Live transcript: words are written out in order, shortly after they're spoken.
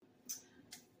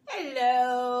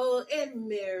Hello and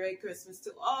Merry Christmas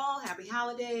to all. Happy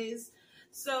holidays.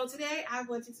 So today I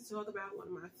wanted to talk about one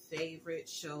of my favorite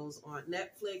shows on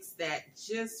Netflix that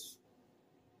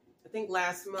I think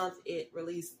last month it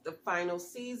released the final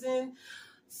season.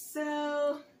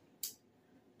 So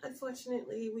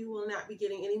unfortunately we will not be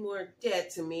getting any more Dead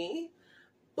to Me.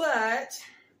 But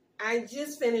I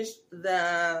just finished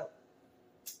the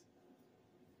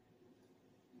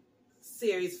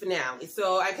series finale.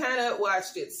 So I kind of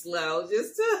watched it slow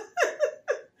just to,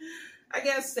 I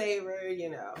guess, savor,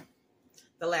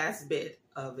 the last bit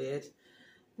of it.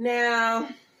 Now,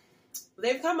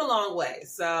 they've come a long way.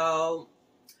 So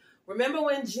remember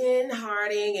when Jen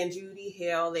Harding and Judy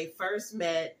Hale, they first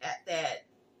met at that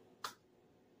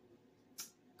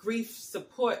grief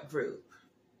support group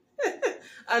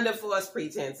under false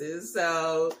pretenses.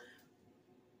 So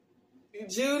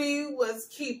Judy was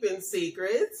keeping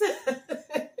secrets.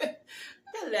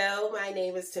 Hello, my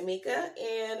name is Tamika,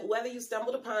 and whether you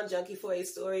stumbled upon Junkie for a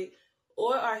Story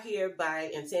or are here by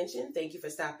intention, thank you for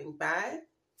stopping by.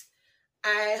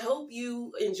 I hope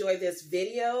you enjoy this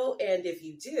video, and if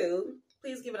you do,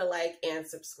 please give it a like and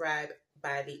subscribe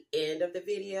by the end of the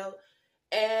video,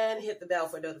 and hit the bell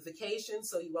for notifications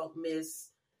so you won't miss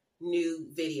new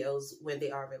videos when they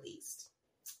are released.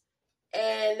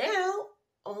 And now,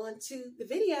 on to the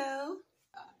video.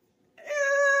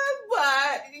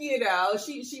 But,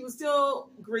 she was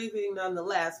still grieving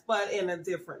nonetheless, but in a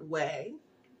different way.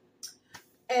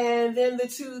 And then the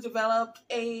two developed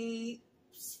a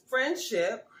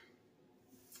friendship,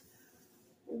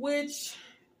 which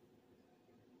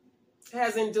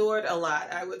has endured a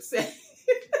lot, I would say.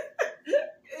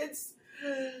 It's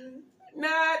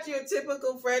not your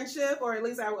typical friendship, or at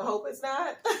least I would hope it's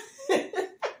not.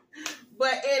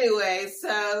 But anyway,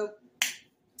 so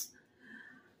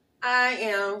I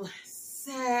am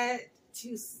sad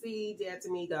to see Dead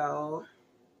to Me go.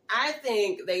 I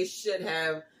think they should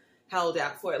have held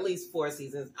out for at least 4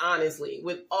 seasons, honestly.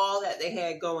 With all that they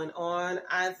had going on,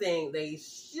 I think they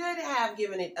should have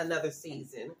given it another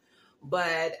season.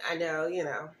 But I know,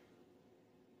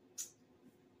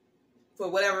 for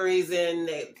whatever reason,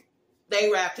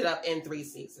 they wrapped it up in 3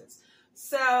 seasons.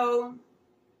 So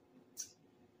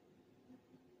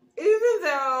even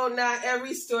though not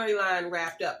every storyline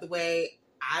wrapped up the way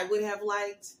I would have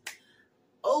liked,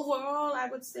 overall, I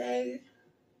would say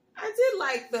I did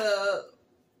like the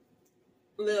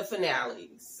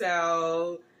finale.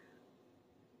 So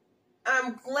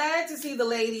I'm glad to see the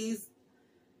ladies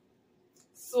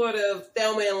sort of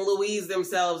Thelma and Louise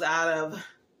themselves out of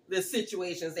the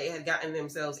situations they had gotten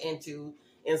themselves into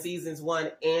in seasons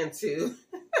 1 and 2.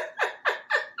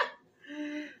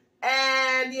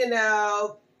 And,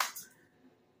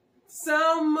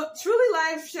 some truly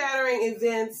life-shattering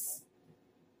events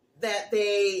that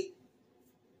they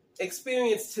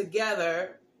experienced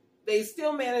together, they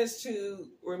still managed to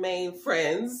remain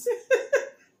friends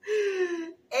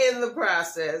in the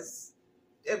process.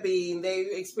 I mean, they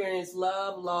experienced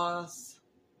love, loss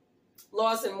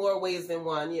in more ways than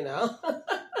one,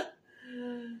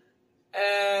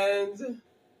 And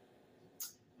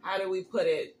how do we put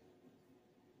it?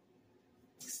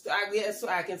 I guess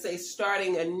I can say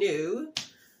starting anew.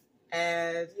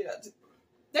 And,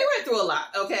 they went through a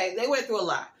lot, okay? They went through a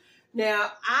lot.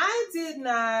 Now, I did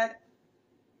not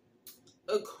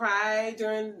cry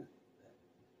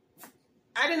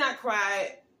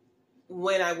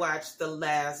when I watched the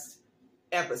last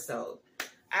episode.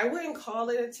 I wouldn't call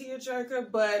it a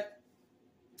tearjerker, but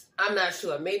I'm not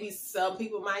sure. Maybe some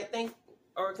people might think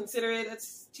or consider it a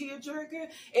tearjerker.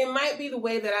 It might be the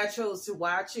way that I chose to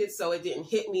watch it, so it didn't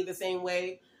hit me the same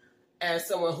way as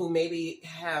someone who maybe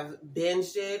have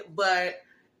binged it. But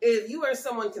if you are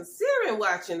someone considering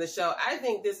watching the show, I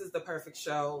think this is the perfect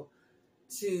show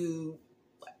to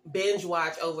binge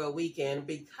watch over a weekend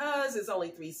because it's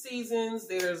only 3 seasons.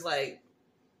 There's like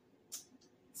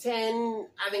 10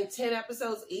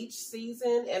 episodes each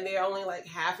season, and they're only like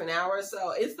half an hour.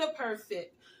 So it's the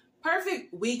perfect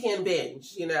weekend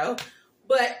binge,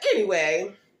 But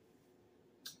anyway,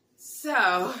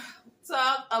 so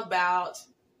talk about,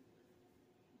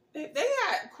 they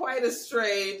had quite a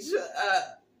strange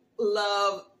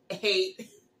love-hate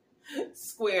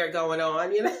square going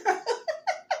on,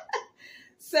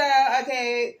 So,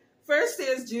 okay, first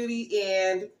there's Judy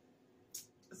and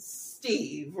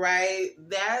Steve, right?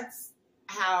 That's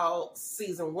how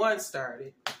season 1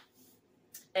 started.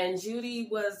 And Judy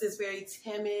was this very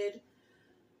timid,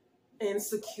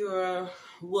 insecure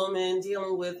woman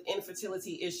dealing with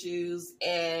infertility issues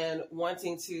and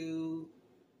wanting to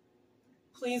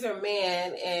please her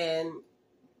man and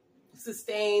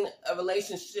sustain a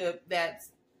relationship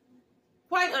that's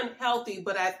quite unhealthy,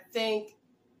 but I think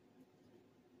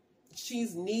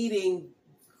she's needing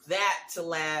that to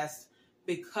last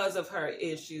because of her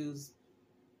issues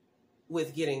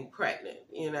with getting pregnant.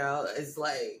 It's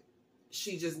like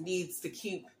she just needs to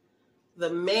keep the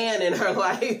man in her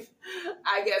life,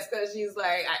 I guess, because she's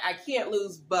like, I can't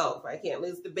lose both. I can't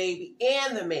lose the baby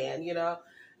and the man,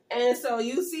 And so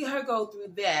you see her go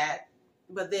through that,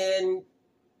 but then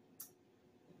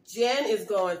Jen is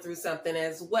going through something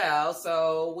as well.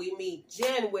 So we meet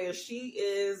Jen where she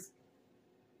has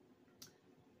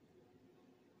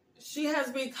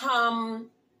become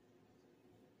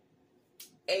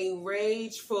a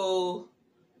rageful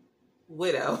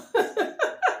widow.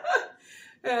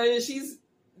 She's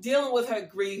dealing with her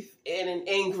grief in an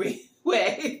angry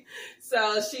way.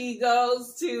 So she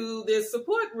goes to this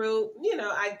support group,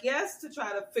 I guess to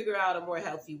try to figure out a more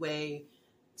healthy way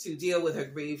to deal with her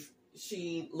grief.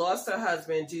 She lost her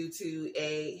husband due to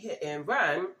a hit and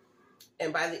run.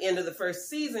 And by the end of the first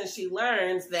season, she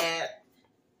learns that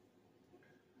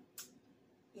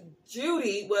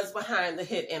Judy was behind the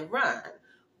hit and run.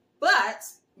 But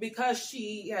because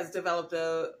she has developed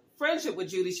a friendship with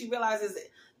Judy, she realizes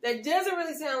that doesn't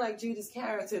really sound like Judy's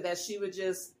character, that she would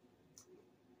just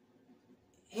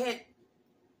hit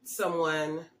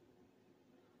someone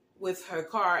with her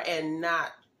car and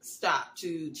not stop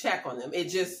to check on them.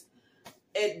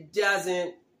 It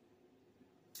doesn't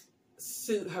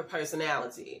suit her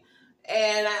personality.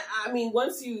 And I mean,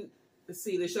 once you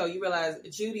see the show, you realize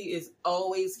Judy is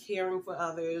always caring for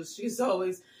others. She's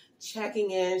always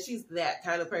checking in. She's that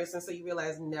kind of person. So you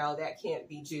realize, no, that can't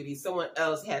be Judy. Someone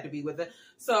else had to be with her.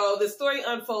 So the story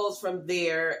unfolds from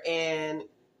there, and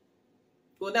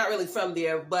well, not really from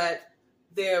there, but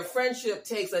their friendship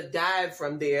takes a dive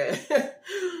from there.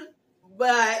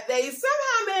 But they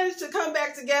somehow managed to come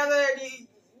back together, and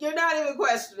you're not even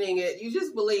questioning it. You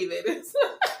just believe it. They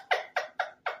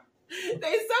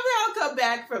somehow come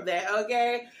back from that,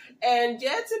 okay? And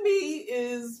Jen, to me,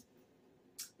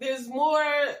 there's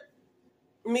more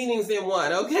meanings than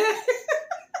one, okay?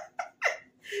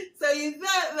 So you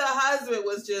thought the husband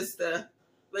was just the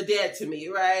dead to me,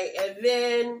 right? And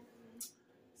then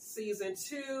season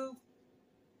 2,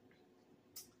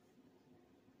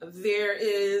 there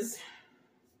is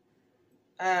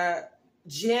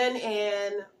Jen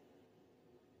and...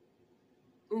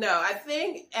 No, I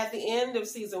think at the end of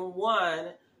season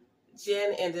 1,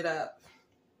 Jen ended up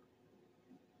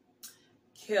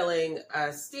killing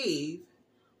Steve.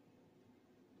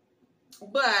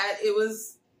 But it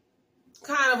was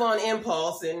kind of on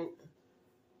impulse and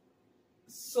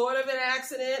sort of an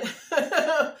accident.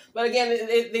 But again,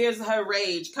 there's her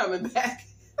rage coming back.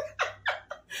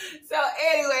 So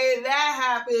anyway, that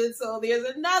happened. So there's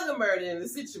another murder in the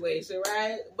situation,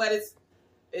 right? But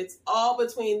it's all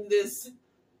between this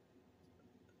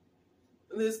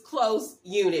close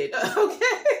unit,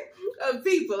 okay, of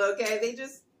people, okay?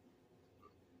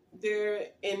 They're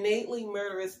innately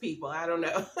murderous people. I don't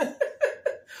know.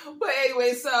 But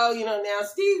anyway, so, now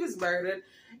Steve is murdered,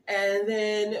 and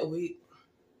then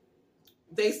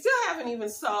they still haven't even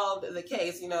solved the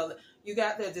case. You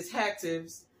got the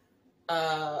detectives,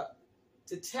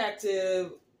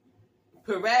 Detective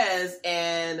Perez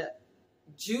and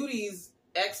Judy's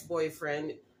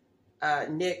ex-boyfriend,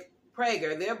 Nick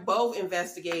Prager. They're both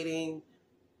investigating,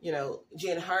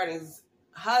 Jen Harding's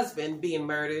husband being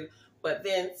murdered, but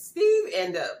then Steve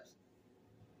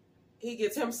he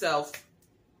gets himself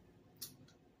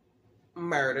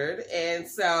murdered. And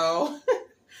so,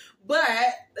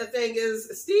 but the thing is,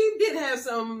 Steve did have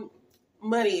some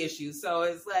money issues. So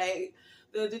it's like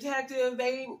the detective,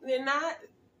 they're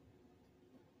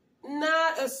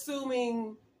not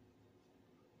assuming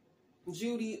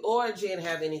Judy or Jen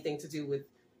have anything to do with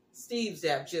Steve's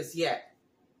death just yet.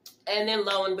 And then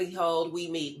lo and behold, we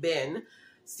meet Ben,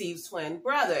 Steve's twin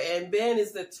brother. And Ben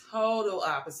is the total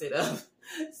opposite of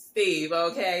Steve,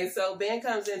 okay? So Ben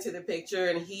comes into the picture,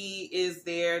 and he is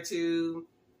there to,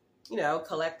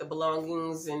 collect the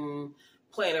belongings and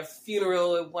plan a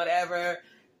funeral and whatever.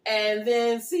 And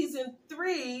then season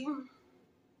three.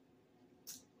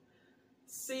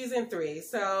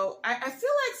 So I feel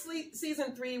like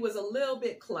season 3 was a little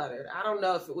bit cluttered. I don't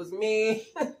know if it was me.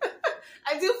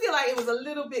 I do feel like it was a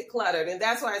little bit cluttered, and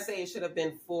that's why I say it should have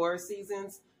been 4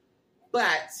 seasons.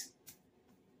 But,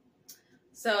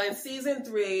 so in season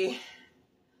 3,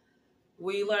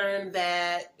 we learned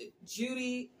that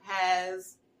Judy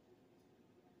has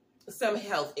some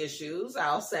health issues,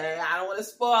 I'll say. I don't want to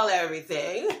spoil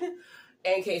everything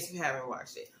in case you haven't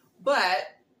watched it. But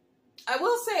I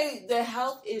will say the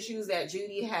health issues that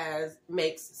Judy has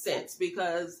makes sense,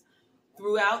 because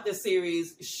throughout the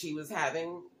series, she was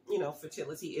having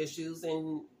fertility issues,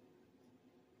 and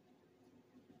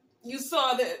you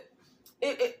saw that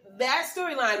that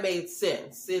storyline made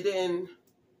sense. It didn't.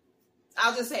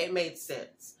 I'll just say it made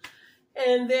sense.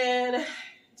 And then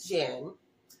Jen.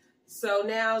 So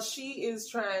now she is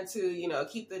trying to,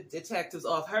 keep the detectives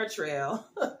off her trail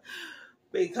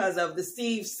because of the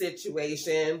Steve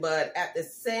situation. But at the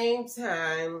same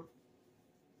time,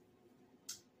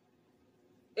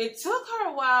 it took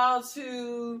her a while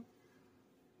to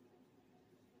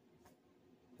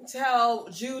tell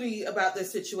Judy about this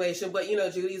situation. But,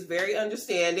 Judy's very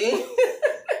understanding.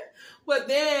 But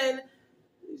then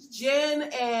Jen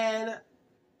and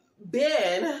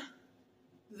Ben,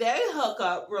 they hook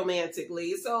up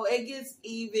romantically, so it gets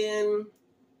even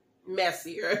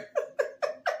messier.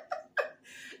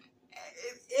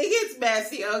 It gets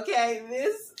messy, okay?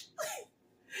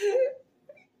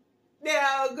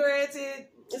 Now, granted,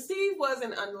 Steve was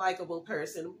an unlikable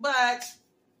person, but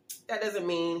that doesn't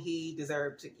mean he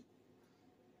deserved to,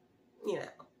 yeah,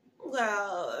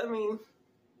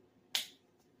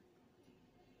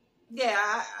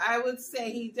 I would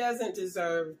say he doesn't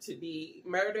deserve to be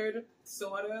murdered,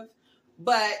 sort of.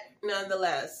 But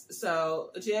nonetheless,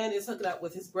 so Jen is hooking up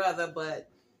with his brother, but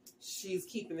she's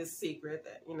keeping this secret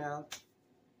that,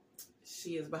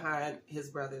 she is behind his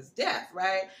brother's death,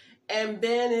 right? And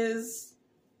Ben is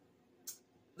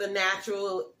the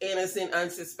natural, innocent,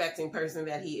 unsuspecting person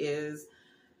that he is.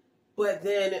 But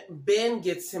then Ben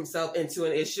gets himself into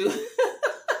an issue.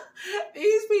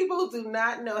 These people do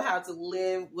not know how to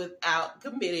live without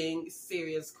committing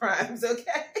serious crimes,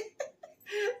 okay?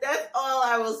 That's all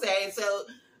I will say. So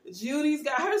Judy's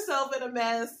got herself in a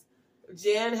mess.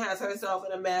 Jen has herself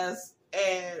in a mess.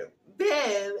 And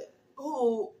Ben,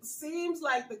 who seems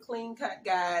like the clean-cut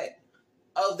guy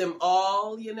of them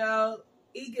all,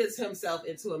 he gets himself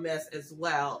into a mess as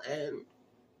well. And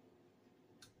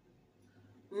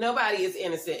nobody is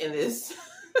innocent in this.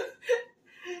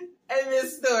 In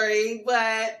this story,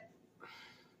 but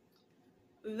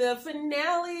the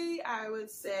finale, I would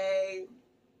say,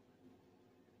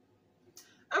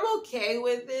 I'm okay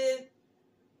with it.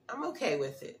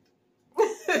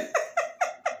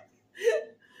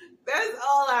 That's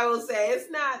all I will say.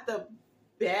 It's not the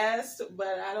best,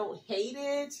 but I don't hate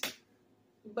it.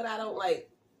 But I don't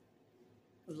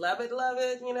love it,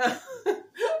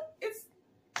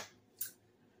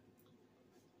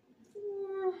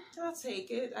 I'll take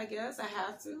it, I guess. I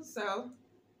have to, so.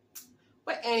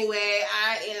 But anyway,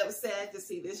 I am sad to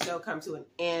see this show come to an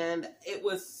end. It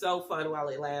was so fun while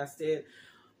it lasted.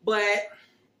 But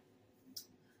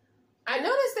I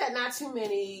noticed that not too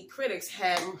many critics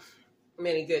had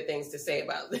many good things to say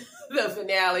about the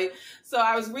finale. So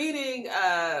I was reading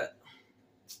a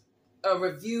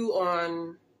review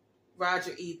on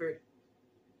Roger Ebert.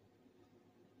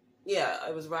 Yeah,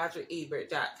 it was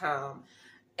RogerEbert.com.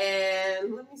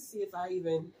 And let me see if I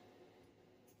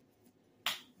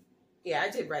I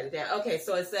did write it down. Okay,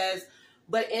 so it says,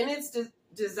 but in its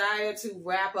desire to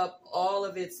wrap up all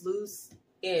of its loose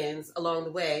ends along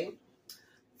the way,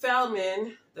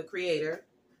 Feldman, the creator,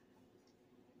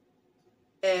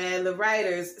 and the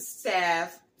writers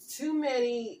staff too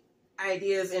many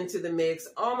ideas into the mix,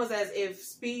 almost as if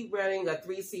speed running a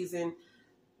 3-season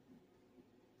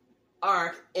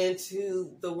arc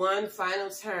into the one final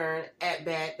turn at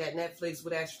bat that Netflix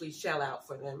would actually shell out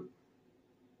for.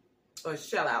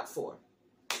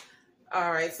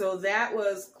 All right, so that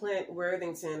was Clint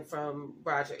Worthington from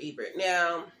Roger Ebert.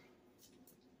 Now,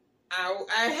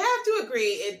 I have to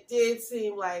agree, it did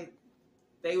seem like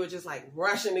they were just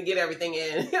rushing to get everything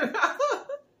in.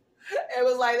 It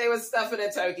was like they were stuffing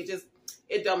a turkey.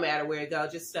 It don't matter where it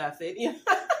goes, just stuff it.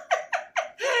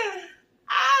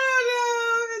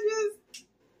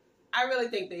 I really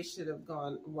think they should have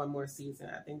gone one more season.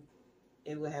 I think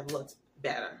it would have looked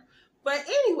better. But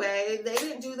anyway, they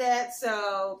didn't do that,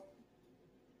 so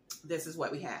this is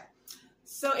what we have.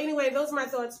 So anyway, those are my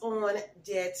thoughts on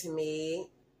Dead to Me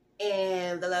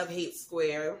and the love-hate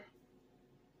square.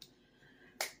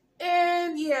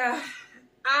 And yeah,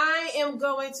 I am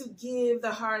going to give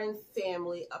the Harding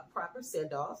family a proper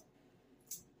send-off.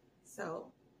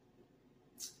 So,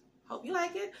 hope you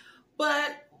like it.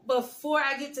 But before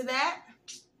I get to that,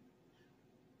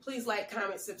 please like,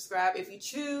 comment, subscribe if you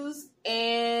choose.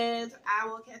 And I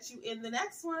will catch you in the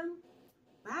next one.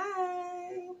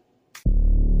 Bye.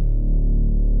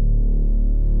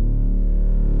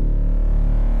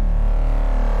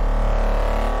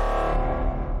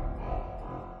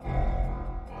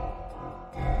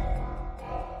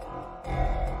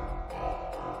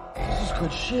 This is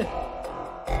good shit.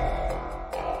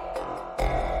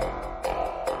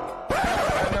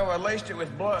 I know I laced it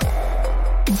with blood.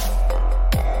 Bye.